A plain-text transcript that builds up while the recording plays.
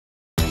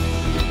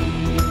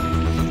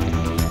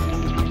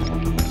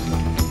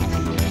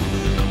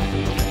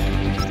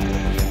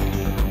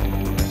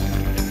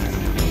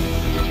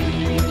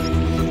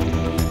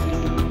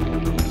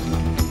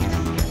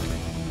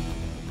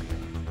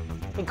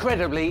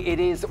Incredibly, it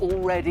is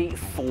already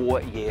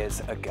 4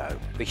 years ago.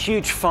 The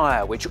huge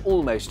fire which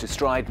almost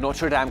destroyed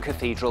Notre-Dame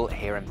Cathedral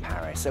here in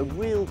Paris. A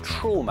real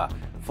trauma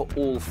for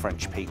all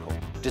French people.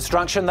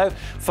 Destruction, though,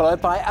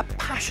 followed by a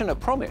passionate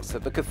promise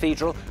that the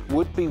cathedral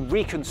would be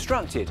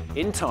reconstructed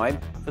in time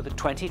for the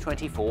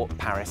 2024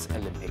 Paris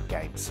Olympic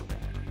Games.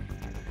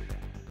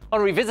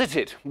 On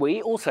Revisited,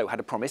 we also had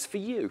a promise for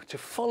you to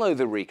follow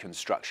the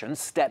reconstruction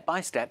step by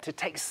step, to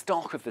take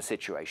stock of the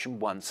situation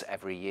once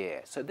every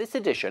year. So this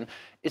edition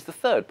is the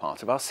third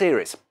part of our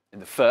series. In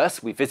the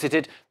first, we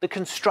visited the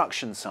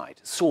construction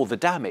site, saw the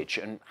damage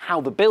and how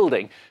the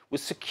building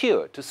was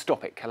secured to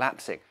stop it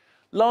collapsing.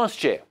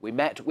 Last year, we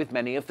met with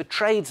many of the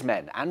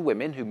tradesmen and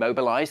women who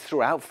mobilised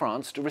throughout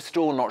France to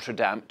restore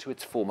Notre-Dame to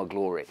its former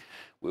glory.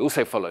 We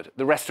also followed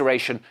the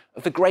restoration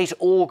of the great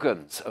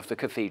organs of the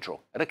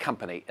cathedral at a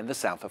company in the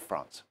south of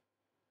France.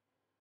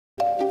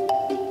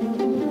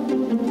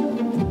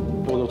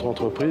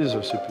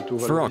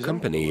 For our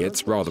company,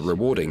 it's rather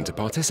rewarding to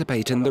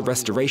participate in the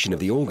restoration of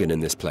the organ in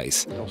this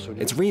place.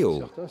 It's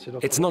real.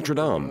 It's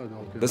Notre-Dame.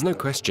 There's no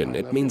question.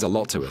 It means a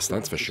lot to us,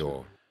 that's for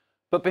sure.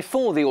 But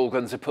before the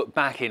organs are put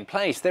back in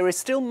place, there is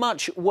still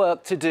much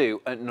work to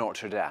do at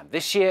Notre-Dame.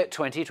 This year,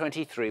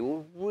 2023, will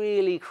be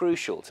really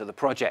crucial to the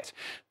project.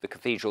 The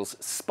cathedral's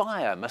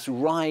spire must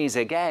rise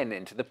again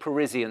into the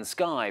Parisian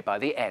sky by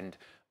the end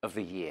of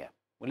the year.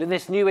 Well, in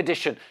this new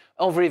edition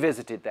of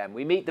Revisited, then,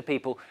 we meet the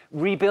people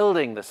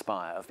rebuilding the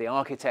spire of the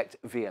architect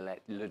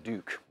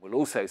Viollet-le-Duc. We'll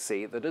also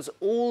see that as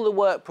all the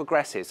work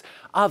progresses,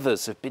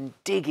 others have been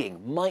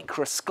digging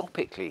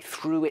microscopically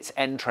through its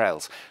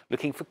entrails,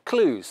 looking for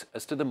clues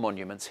as to the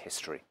monument's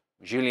history.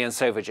 Julien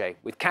Sauvaget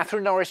with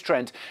Catherine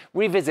Norris-Trent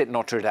revisit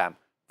Notre-Dame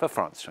for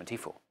France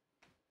 24.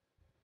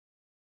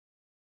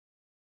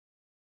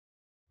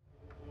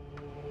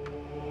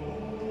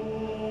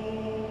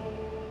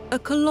 A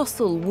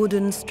colossal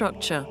wooden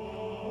structure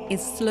is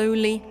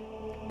slowly,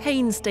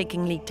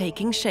 painstakingly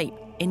taking shape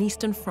in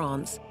eastern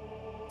France,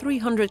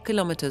 300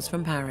 kilometers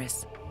from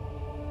Paris.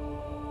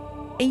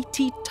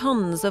 80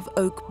 tons of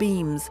oak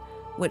beams,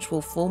 which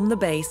will form the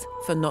base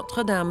for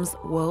Notre-Dame's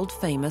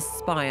world-famous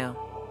spire.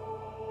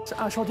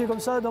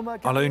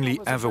 I'll only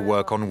ever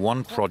work on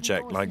one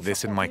project like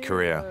this in my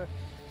career.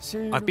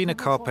 I've been a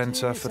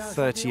carpenter for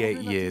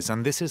 38 years,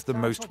 and this is the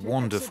most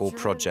wonderful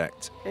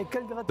project,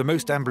 the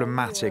most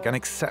emblematic and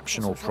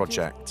exceptional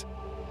project.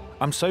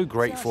 I'm so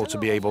grateful to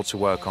be able to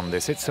work on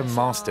this. It's a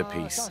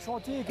masterpiece.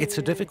 It's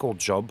a difficult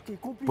job,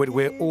 but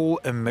we're all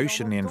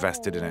emotionally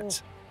invested in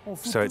it.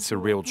 So it's a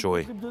real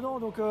joy.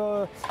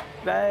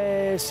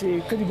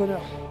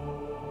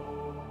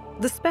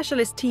 The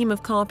specialist team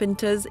of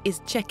carpenters is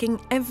checking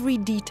every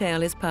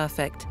detail is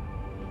perfect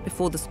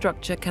before the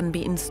structure can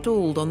be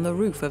installed on the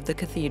roof of the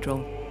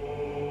cathedral.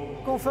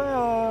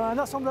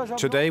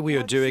 Today we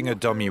are doing a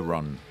dummy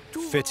run,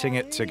 fitting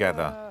it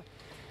together.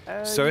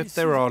 So if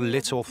there are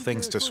little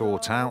things to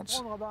sort out,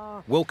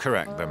 we'll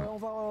correct them,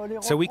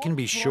 so we can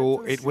be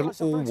sure it will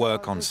all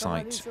work on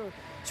site.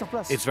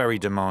 It's very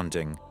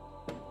demanding.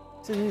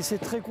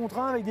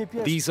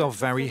 These are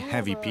very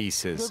heavy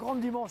pieces,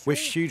 with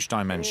huge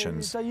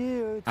dimensions,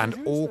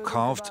 and all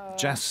carved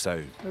just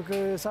so.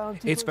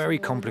 It's very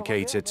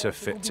complicated to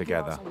fit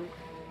together.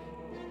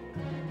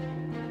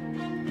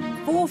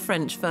 4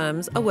 French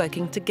firms are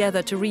working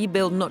together to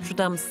rebuild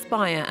Notre-Dame's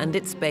spire and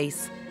its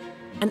base,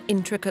 an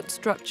intricate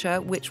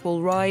structure which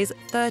will rise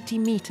 30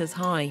 meters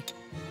high.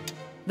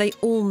 They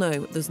all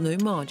know there's no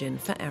margin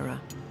for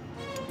error.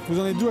 Vous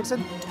en êtes d'où, Axel?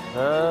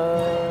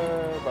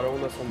 Bah là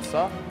on assemble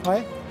ça.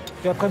 Ouais.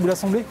 Et après vous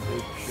l'assemblez?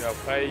 Et puis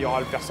après il y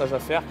aura le perçage à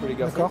faire que les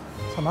gars font. D'accord,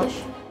 ça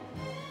marche.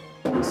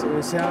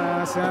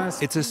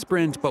 It's a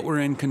sprint, but we're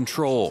in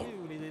control.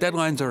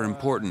 Deadlines are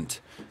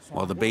important.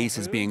 While the base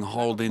is being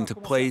hauled into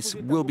place,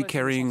 we'll be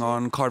carrying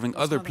on carving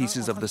other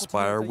pieces of the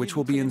spire, which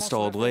will be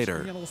installed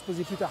later.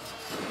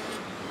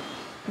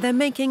 They're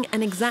making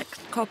an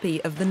exact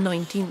copy of the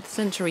 19th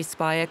century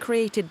spire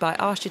created by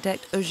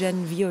architect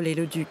Eugène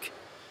Viollet-le-Duc.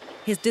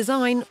 His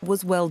design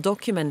was well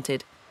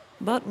documented,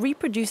 but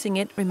reproducing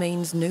it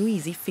remains no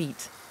easy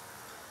feat.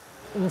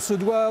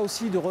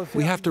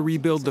 We have to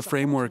rebuild the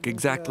framework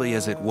exactly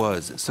as it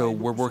was, so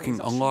we're working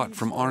a lot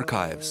from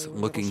archives,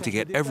 looking to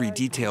get every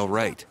detail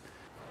right.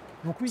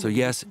 So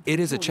yes, it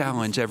is a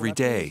challenge every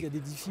day.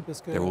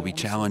 There will be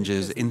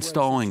challenges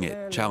installing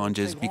it,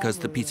 challenges because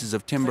the pieces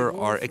of timber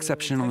are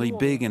exceptionally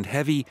big and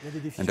heavy,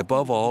 and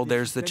above all,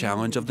 there's the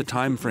challenge of the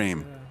time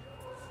frame.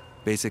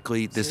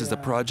 Basically, this is a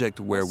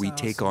project where we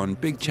take on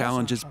big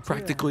challenges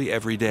practically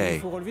every day.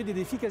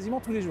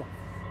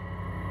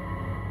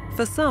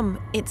 For some,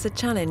 it's a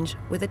challenge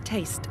with a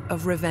taste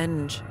of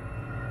revenge.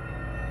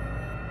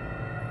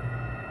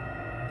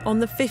 On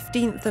the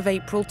 15th of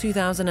April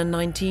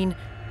 2019,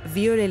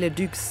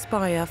 Viollet-le-Duc's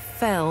spire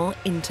fell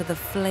into the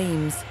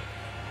flames,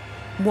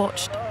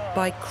 watched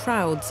by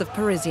crowds of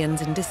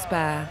Parisians in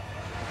despair.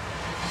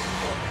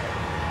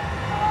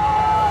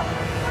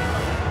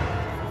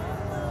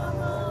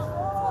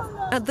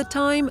 At the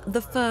time, the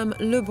firm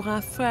Le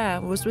Bras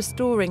Frères was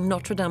restoring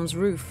Notre-Dame's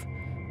roof.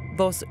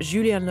 boss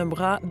Julien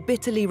Sauvaget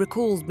bitterly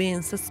recalls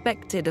being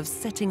suspected of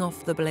setting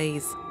off the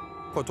blaze.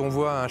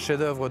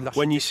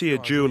 When you see a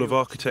jewel of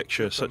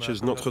architecture such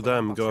as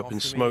Notre-Dame go up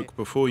in smoke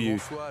before you,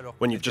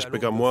 when you've just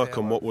begun work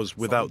on what was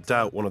without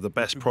doubt one of the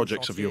best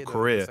projects of your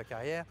career,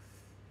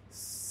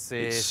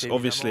 it's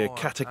obviously a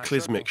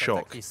cataclysmic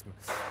shock.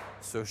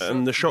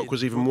 And the shock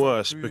was even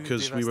worse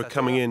because we were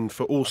coming in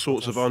for all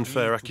sorts of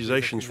unfair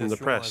accusations from the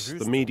press,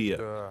 the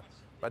media.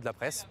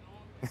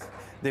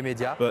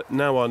 But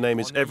now our name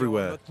is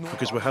everywhere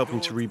because we're helping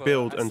to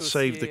rebuild and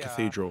save the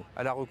cathedral.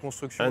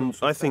 And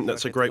I think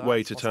that's a great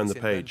way to turn the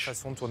page.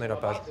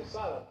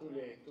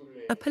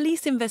 A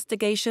police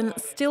investigation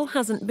still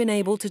hasn't been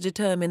able to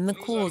determine the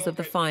cause of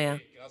the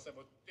fire.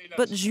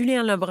 But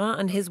Julien Sauvaget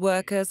and his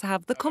workers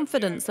have the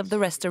confidence of the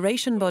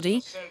restoration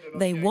body.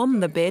 They won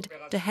the bid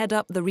to head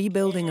up the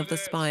rebuilding of the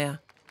spire.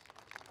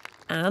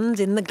 And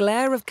in the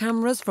glare of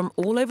cameras from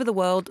all over the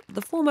world,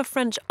 the former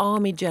French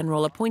army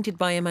general appointed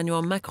by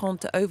Emmanuel Macron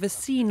to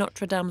oversee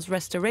Notre-Dame's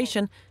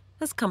restoration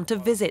has come to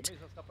visit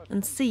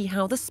and see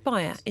how the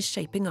spire is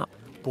shaping up.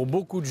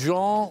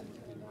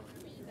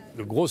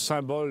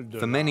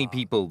 For many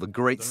people, the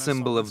great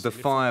symbol of the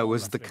fire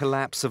was the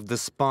collapse of the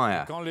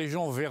spire.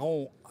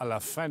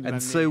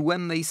 And so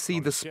when they see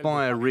the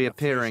spire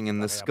reappearing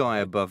in the sky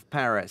above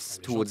Paris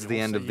towards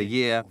the end of the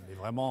year,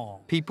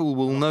 people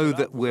will know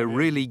that we're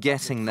really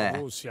getting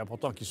there.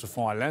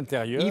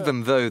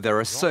 Even though there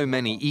are so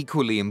many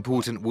equally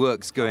important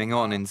works going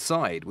on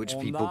inside which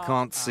people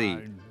can't see.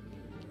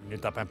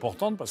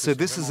 So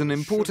this is an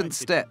important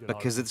step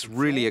because it's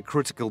really a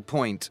critical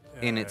point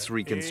in its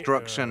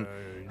reconstruction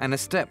and a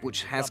step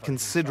which has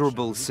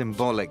considerable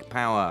symbolic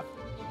power.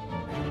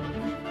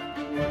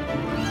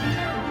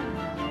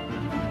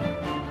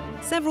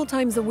 Several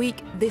times a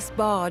week, this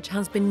barge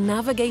has been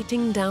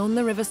navigating down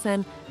the River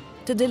Seine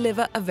to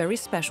deliver a very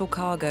special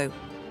cargo.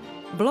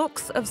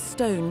 Blocks of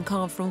stone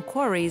carved from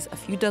quarries a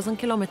few dozen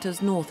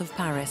kilometers north of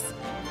Paris.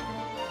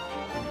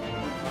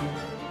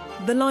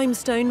 The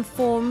limestone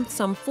formed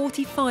some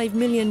 45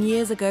 million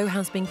years ago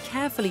has been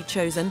carefully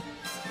chosen.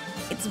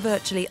 It's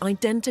virtually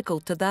identical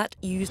to that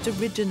used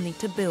originally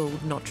to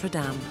build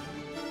Notre-Dame.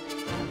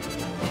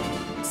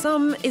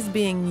 Some is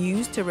being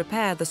used to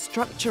repair the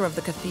structure of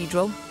the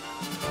cathedral.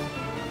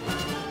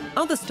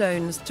 Other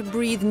stones to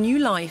breathe new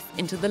life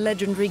into the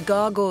legendary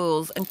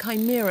gargoyles and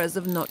chimeras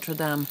of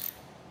Notre-Dame,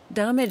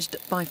 damaged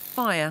by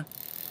fire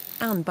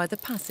and by the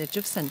passage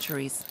of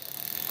centuries.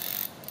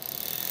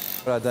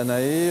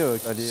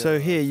 So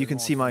here you can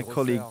see my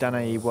colleague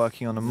Danae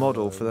working on a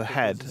model for the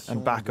head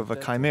and back of a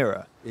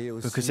chimera,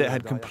 because it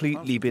had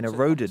completely been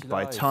eroded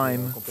by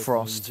time,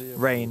 frost,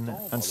 rain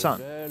and sun.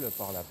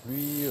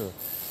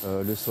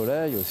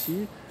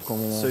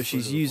 So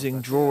she's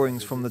using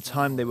drawings from the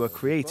time they were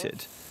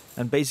created,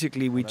 and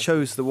basically we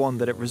chose the one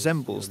that it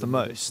resembles the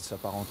most.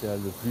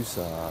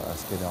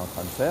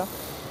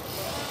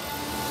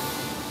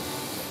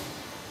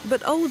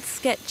 But old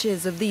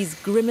sketches of these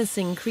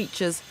grimacing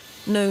creatures,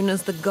 known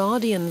as the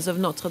guardians of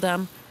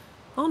Notre-Dame,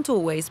 aren't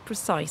always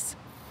precise.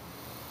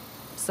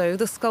 So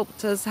the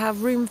sculptors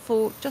have room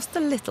for just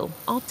a little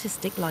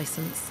artistic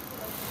license.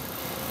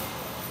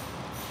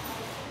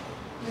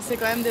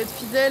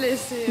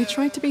 We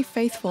try to be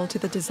faithful to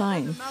the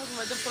design.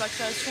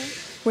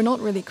 We're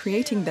not really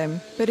creating them,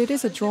 but it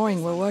is a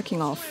drawing we're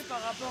working off.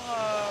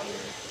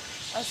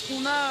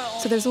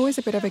 So there's always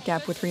a bit of a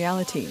gap with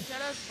reality.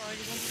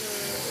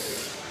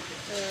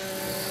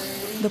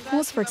 The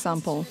paws, for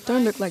example,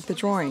 don't look like the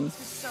drawing,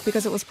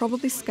 because it was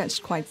probably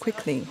sketched quite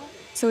quickly.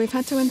 So we've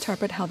had to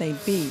interpret how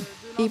they'd be,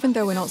 even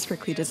though we're not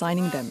strictly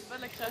designing them.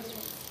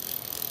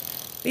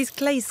 These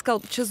clay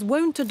sculptures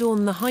won't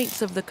adorn the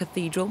heights of the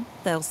cathedral.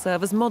 They'll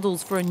serve as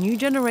models for a new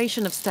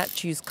generation of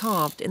statues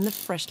carved in the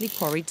freshly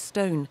quarried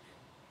stone.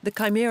 The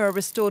chimera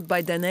restored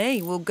by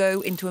Danae will go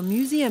into a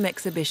museum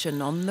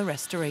exhibition on the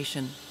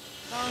restoration.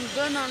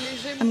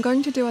 I'm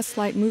going to do a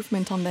slight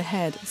movement on the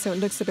head so it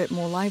looks a bit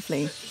more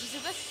lively,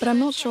 but I'm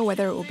not sure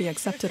whether it will be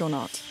accepted or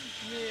not.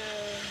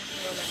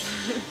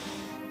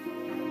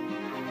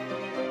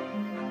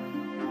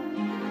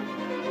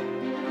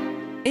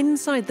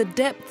 Inside the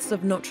depths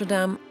of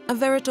Notre-Dame, a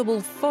veritable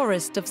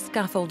forest of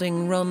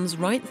scaffolding runs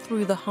right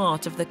through the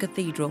heart of the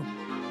cathedral.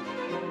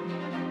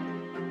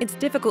 It's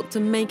difficult to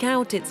make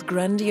out its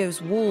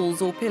grandiose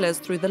walls or pillars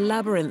through the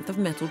labyrinth of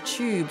metal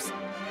tubes.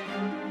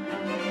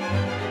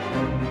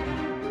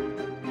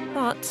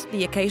 But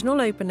the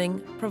occasional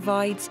opening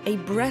provides a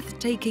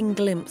breathtaking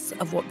glimpse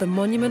of what the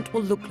monument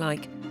will look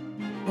like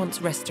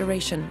once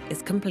restoration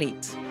is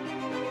complete.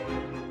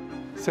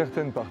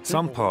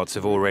 Some parts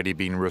have already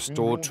been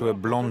restored to a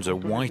blonder,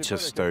 whiter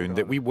stone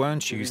that we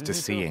weren't used to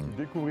seeing.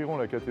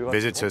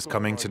 Visitors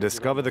coming to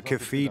discover the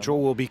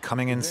cathedral will be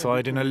coming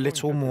inside in a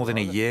little more than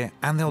a year,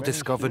 and they'll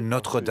discover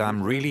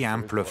Notre-Dame really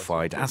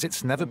amplified as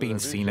it's never been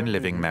seen in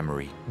living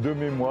memory.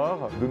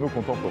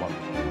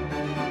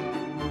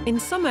 In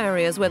some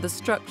areas where the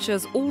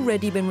structure's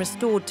already been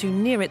restored to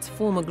near its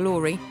former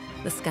glory,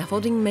 the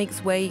scaffolding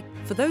makes way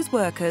for those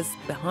workers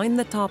behind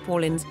the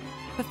tarpaulins,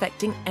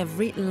 perfecting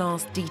every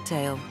last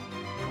detail.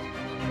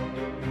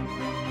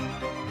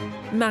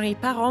 Marie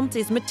Parent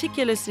is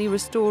meticulously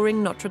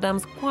restoring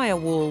Notre-Dame's choir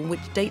wall,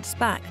 which dates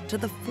back to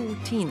the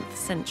 14th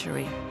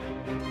century.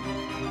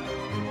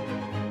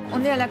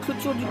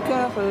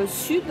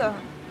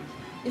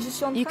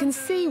 You can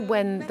see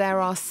when there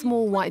are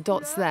small white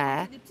dots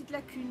there.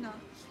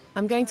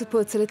 I'm going to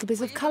put a little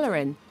bit of colour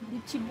in.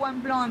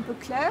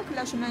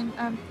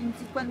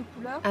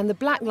 And the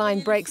black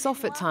line breaks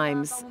off at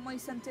times.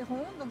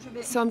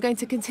 So I'm going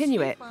to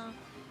continue it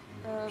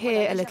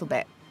here a little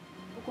bit,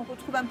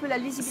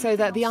 so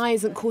that the eye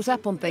isn't caught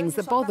up on things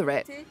that bother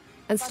it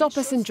and stop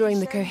us enjoying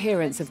the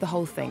coherence of the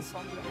whole thing.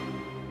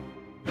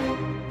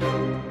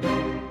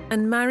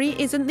 And Marie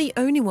isn't the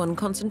only one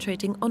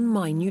concentrating on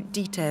minute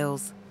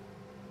details.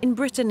 In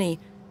Brittany,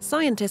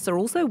 scientists are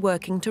also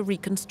working to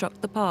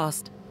reconstruct the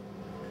past.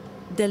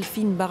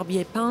 Delphine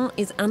Barbier-Pin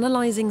is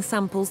analysing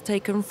samples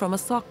taken from a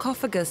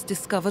sarcophagus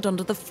discovered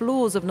under the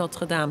floors of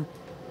Notre-Dame,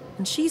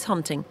 and she's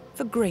hunting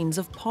for grains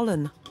of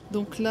pollen.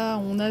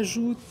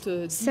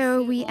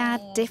 So we add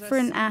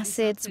different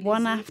acids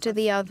one after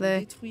the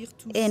other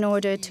in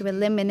order to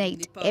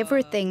eliminate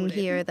everything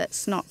here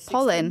that's not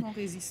pollen,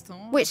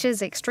 which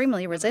is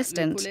extremely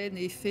resistant.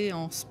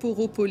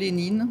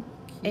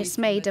 It's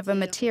made of a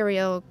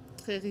material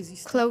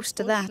close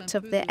to that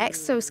of the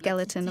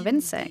exoskeleton of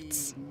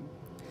insects.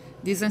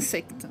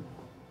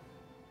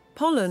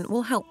 Pollen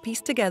will help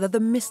piece together the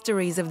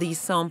mysteries of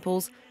these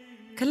samples,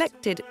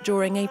 collected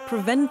during a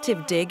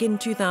preventive dig in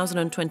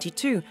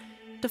 2022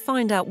 to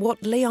find out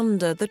what lay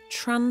under the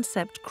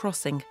transept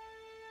crossing.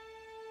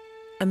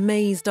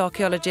 Amazed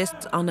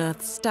archaeologists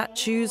unearthed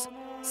statues,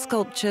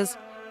 sculptures,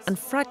 and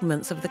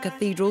fragments of the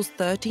cathedral's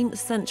 13th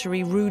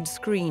century rood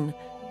screen.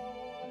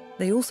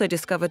 They also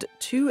discovered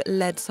 2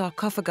 lead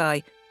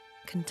sarcophagi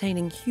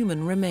containing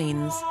human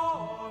remains.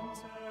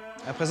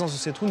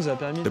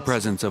 The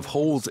presence of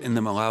holes in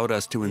them allowed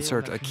us to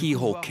insert a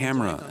keyhole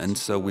camera, and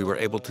so we were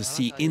able to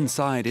see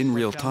inside in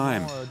real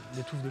time.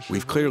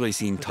 We've clearly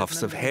seen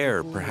tufts of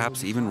hair,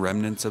 perhaps even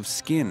remnants of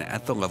skin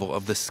at the level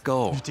of the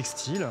skull.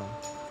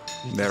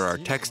 There are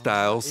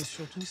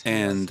textiles,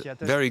 and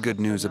very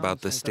good news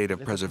about the state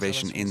of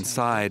preservation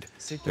inside.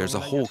 There's a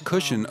whole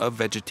cushion of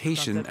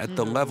vegetation at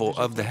the level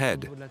of the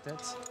head.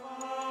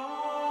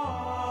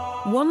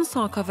 One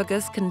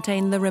sarcophagus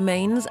contained the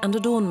remains and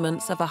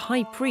adornments of a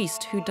high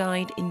priest who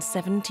died in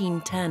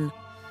 1710.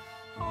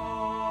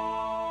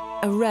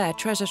 A rare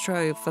treasure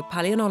trove for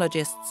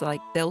paleontologists like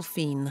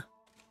Delphine.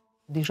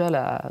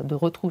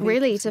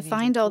 Really, to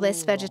find all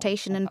this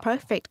vegetation in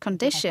perfect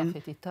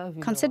condition,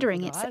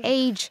 considering its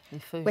age,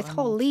 with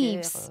whole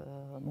leaves,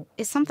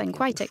 is something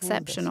quite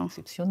exceptional.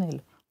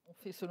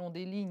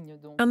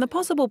 And the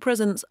possible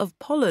presence of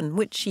pollen,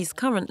 which she's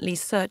currently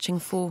searching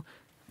for,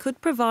 could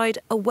provide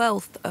a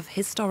wealth of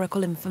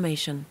historical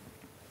information.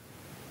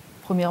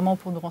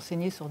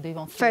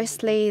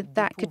 Firstly,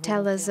 that could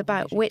tell us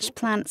about which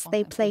plants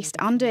they placed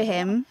under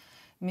him,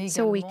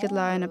 so we could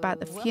learn about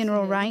the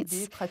funeral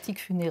rites,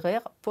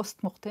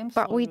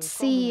 but we'd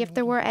see if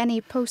there were any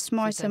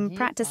post-mortem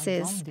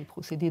practices,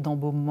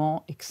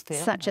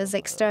 such as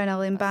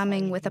external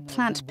embalming with a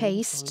plant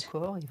paste,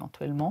 or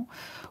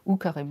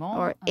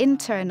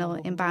internal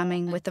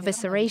embalming with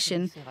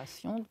evisceration,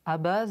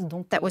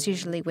 that was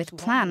usually with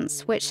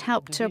plants, which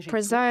helped to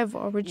preserve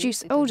or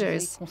reduce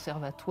odors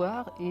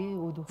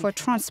for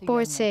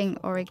transporting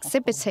or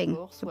exhibiting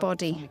the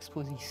body.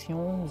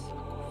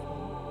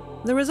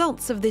 The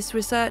results of this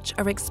research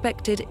are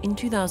expected in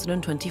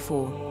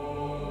 2024.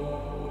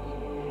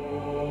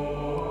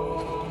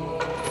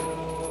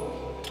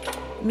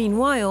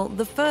 Meanwhile,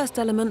 the first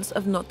elements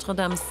of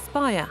Notre-Dame's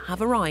spire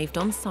have arrived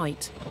on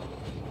site.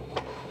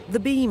 The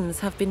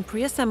beams have been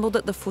pre-assembled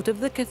at the foot of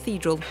the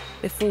cathedral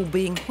before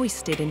being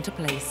hoisted into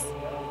place.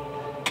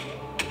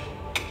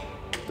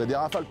 T'as des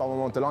rafales par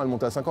moment. Tout à l'heure, elle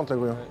montait à 50 la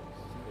grue.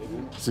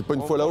 C'est pas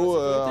une fois là-haut,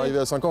 arrivé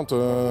à 50.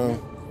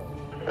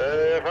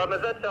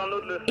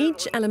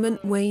 Each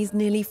element weighs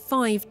nearly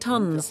 5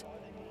 tons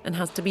and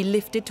has to be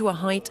lifted to a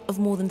height of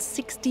more than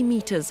 60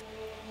 meters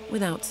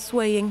without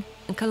swaying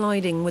and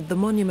colliding with the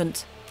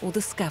monument or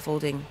the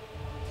scaffolding.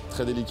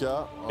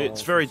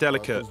 It's very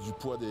delicate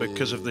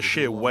because of the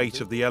sheer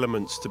weight of the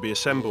elements to be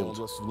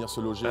assembled,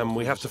 and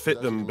we have to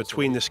fit them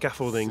between the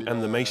scaffolding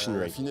and the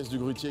masonry.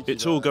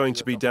 It's all going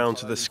to be down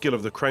to the skill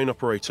of the crane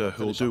operator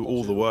who'll do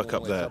all the work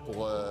up there.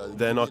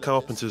 Then our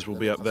carpenters will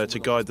be up there to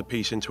guide the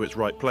piece into its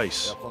right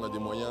place.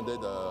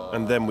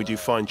 And then we do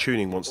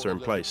fine-tuning once they're in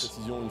place.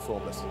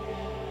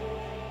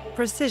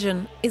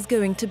 Precision is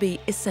going to be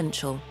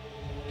essential.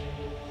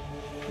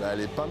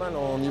 Elle est pas mal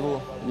en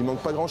niveau. Il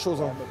manque pas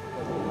grand-chose.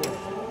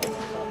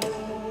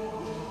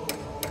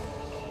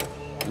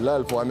 Là,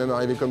 elle pourrait même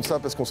arriver comme ça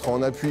parce qu'on sera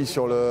en appui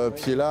sur le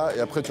pied là et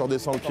après tu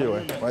redescends le pied,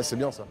 ouais. Ouais, c'est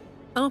bien ça.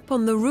 Up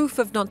on the roof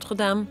of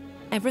Notre-Dame,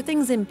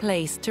 everything's in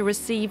place to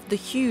receive the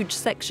huge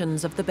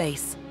sections of the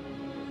base.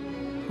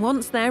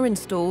 Once they're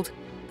installed,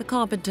 the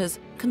carpenters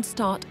can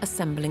start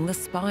assembling the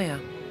spire.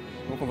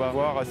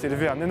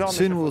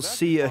 Soon we'll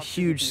see a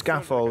huge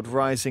scaffold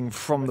rising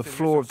from the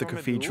floor of the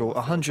cathedral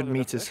 100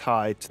 meters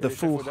high to the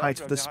full height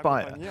of the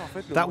spire.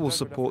 That will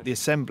support the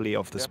assembly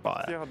of the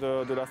spire.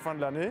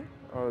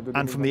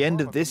 And from the end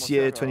of this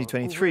year,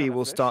 2023,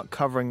 we'll start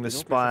covering the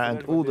spire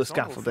and all the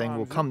scaffolding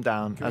will come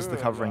down as the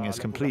covering is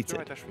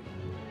completed.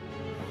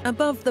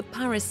 Above the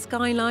Paris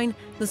skyline,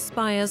 the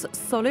spire's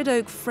solid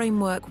oak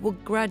framework will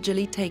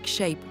gradually take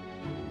shape.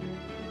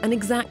 An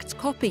exact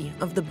copy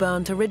of the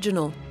burnt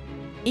original.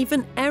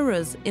 Even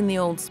errors in the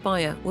old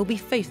spire will be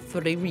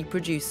faithfully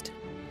reproduced.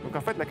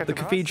 The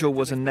cathedral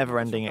was a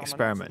never-ending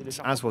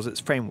experiment, as was its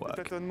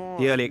framework.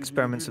 The early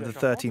experiments of the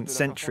 13th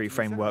century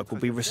framework will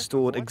be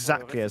restored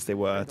exactly as they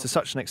were, to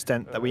such an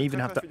extent that we even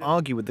have to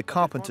argue with the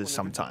carpenters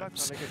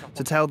sometimes,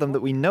 to tell them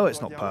that we know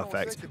it's not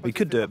perfect, we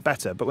could do it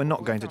better, but we're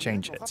not going to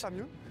change it.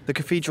 The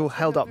cathedral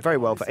held up very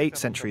well for 8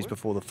 centuries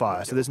before the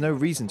fire, so there's no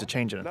reason to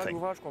change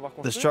anything.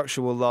 The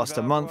structure will last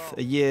a month,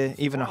 a year,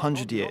 even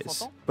 100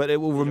 years, but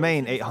it will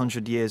remain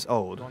 800 years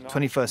old,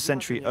 21st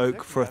century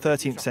oak for a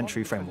 13th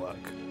century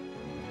framework.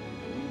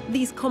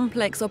 These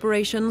complex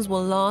operations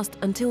will last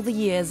until the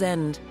year's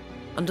end,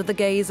 under the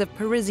gaze of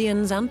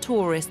Parisians and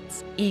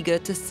tourists eager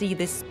to see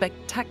this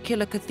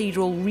spectacular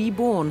cathedral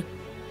reborn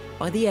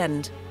by the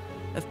end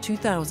of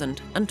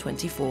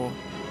 2024.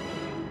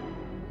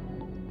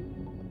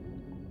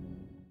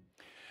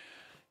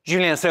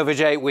 Julien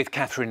Sauvaget with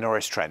Catherine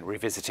Norris-Trent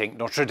revisiting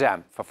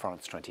Notre-Dame for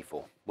France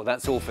 24. Well,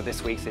 that's all for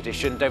this week's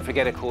edition. Don't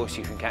forget, of course,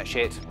 you can catch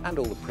it and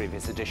all the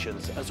previous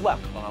editions as well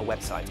on our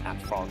website at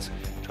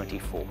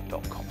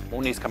france24.com.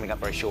 More news coming up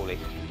very shortly.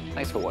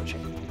 Thanks for watching.